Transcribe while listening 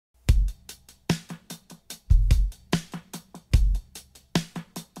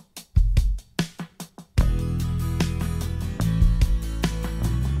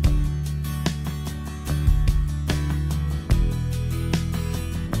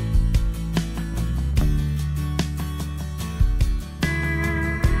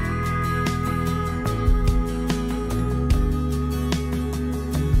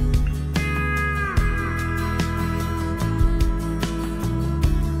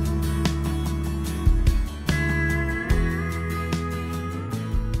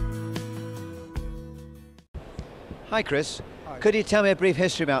Hi Chris, Hi. could you tell me a brief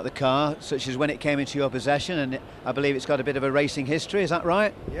history about the car, such as when it came into your possession, and I believe it's got a bit of a racing history, is that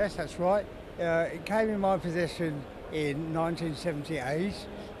right? Yes, that's right. It came in my possession in 1978.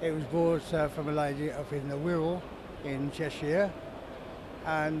 It was bought from a lady up in the Wirral in Cheshire,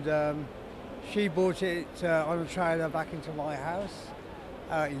 and she bought it on a trailer back into my house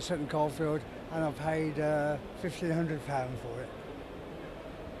in Sutton Coldfield, and I paid £1,500 for it.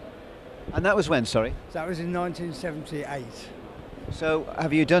 And that was when, sorry? That was in 1978. So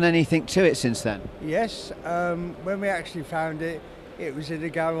have you done anything to it since then? Yes, when we actually found it, it was in a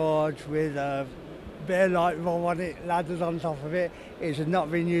garage with a bare light bulb on it, ladders on top of it. It had not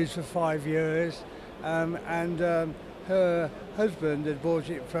been used for 5 years, and her husband had bought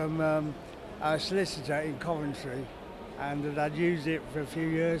it from a solicitor in Coventry, and had used it for a few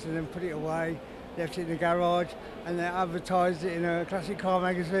years and then put it away, left it in the garage, and they advertised it in a classic car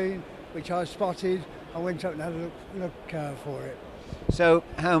magazine, which I spotted. I went up and had a look for it. So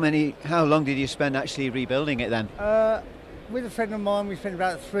how long did you spend actually rebuilding it then? With a friend of mine, we spent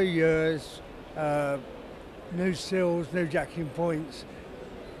about 3 years, new sills, new jacking points,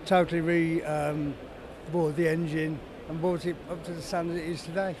 totally bought the engine and brought it up to the standard it is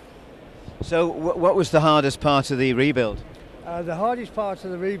today. So what was the hardest part of the rebuild? The hardest part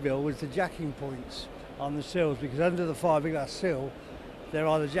of the rebuild was the jacking points on the sills, because under the fiberglass sill there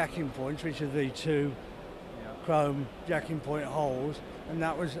are the jacking points, which are the two chrome jacking point holes, and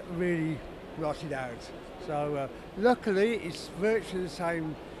that was really rotted out. So luckily it's virtually the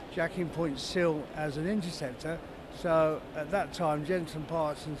same jacking point sill as an Interceptor, so at that time Jensen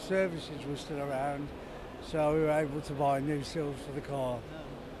Parts and Services were still around, so we were able to buy new sills for the car.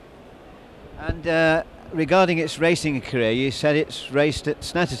 And regarding its racing career, you said it's raced at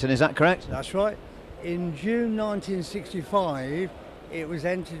Snetterton, is that correct? That's right. In June 1965 it was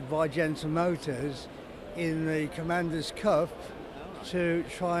entered by Jensen Motors in the Commander's Cup to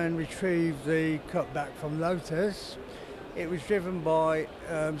try and retrieve the cup back from Lotus. It was driven by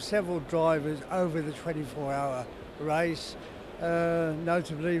several drivers over the 24-hour race,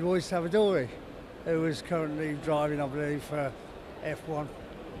 notably Roy Savadori, who was currently driving, I believe, for F1.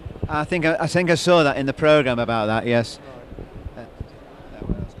 I think I saw that in the programme about that, yes. Right.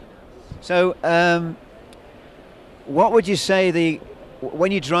 So what would you say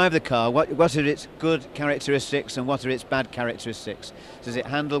when you drive the car, what are its good characteristics and what are its bad characteristics? Does it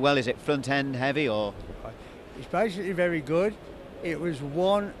handle well? Is it front end heavy or? It's basically very good. It was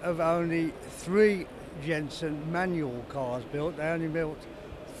one of only 3 Jensen manual cars built. They only built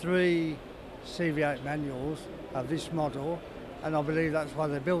 3 CV8 manuals of this model, and I believe that's why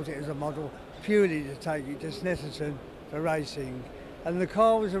they built it as a model, purely to take it to Snetterton for racing. And the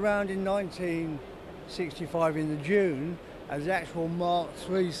car was around in 1965 in the June, as the actual Mark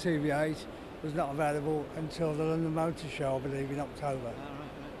III CV8 was not available until the London Motor Show, I believe, in October.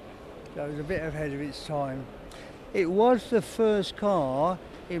 So it was a bit ahead of its time. It was the first car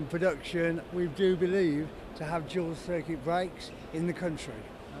in production, we do believe, to have dual circuit brakes in the country.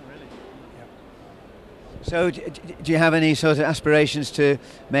 Oh, really? Yeah. So do you have any sort of aspirations to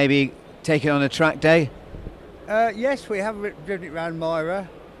maybe take it on a track day? Yes, we have driven it around Myra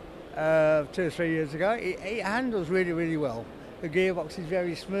 2 or 3 years ago. It handles really, really well. The gearbox is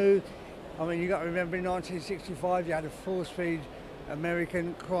very smooth. I mean, you've got to remember in 1965 you had a 4-speed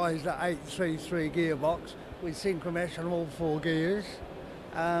American Chrysler 833 gearbox with synchromesh on all 4 gears,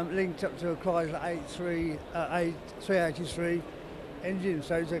 linked up to a Chrysler 383 engine.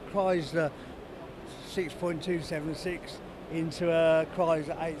 So it's a Chrysler 6.276 into a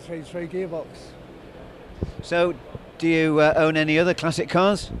Chrysler 833 gearbox. So do you own any other classic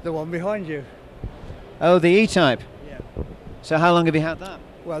cars? The one behind you. Oh, the E-Type. Yeah. So how long have you had that?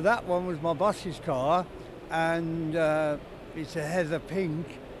 Well, that one was my boss's car, and it's a heather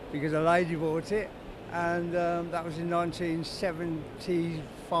pink because a lady bought it, and that was in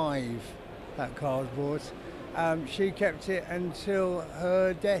 1975 that car was bought. She kept it until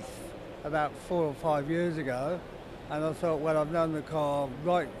her death about 4 or 5 years ago, and I thought, well, I've known the car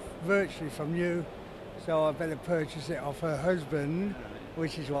right virtually from new, so I better purchase it off her husband,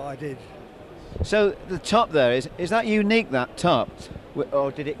 which is what I did. So the top there, is that unique, that top?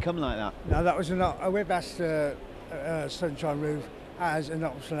 Or did it come like that? No, that was a Webaster sunshine roof as an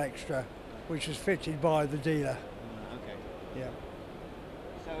optional extra, which was fitted by the dealer. Okay. Yeah.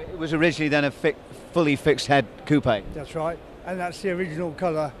 So it was originally then a fully fixed head coupe? That's right, and that's the original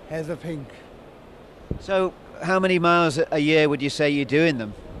colour, heather pink. So how many miles a year would you say you do in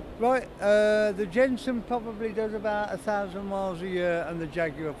them? Right, the Jensen probably does about 1,000 miles a year, and the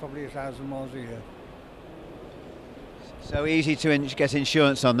Jaguar probably 1,000 miles a year. So easy to get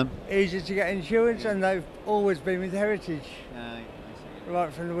insurance on them? Easy to get insurance, and they've always been with Heritage,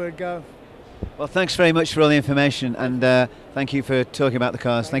 right from the word go. Well, thanks very much for all the information, and thank you for talking about the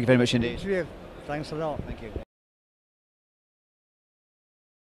cars. Thank you very much indeed. Thanks a lot. Thank you.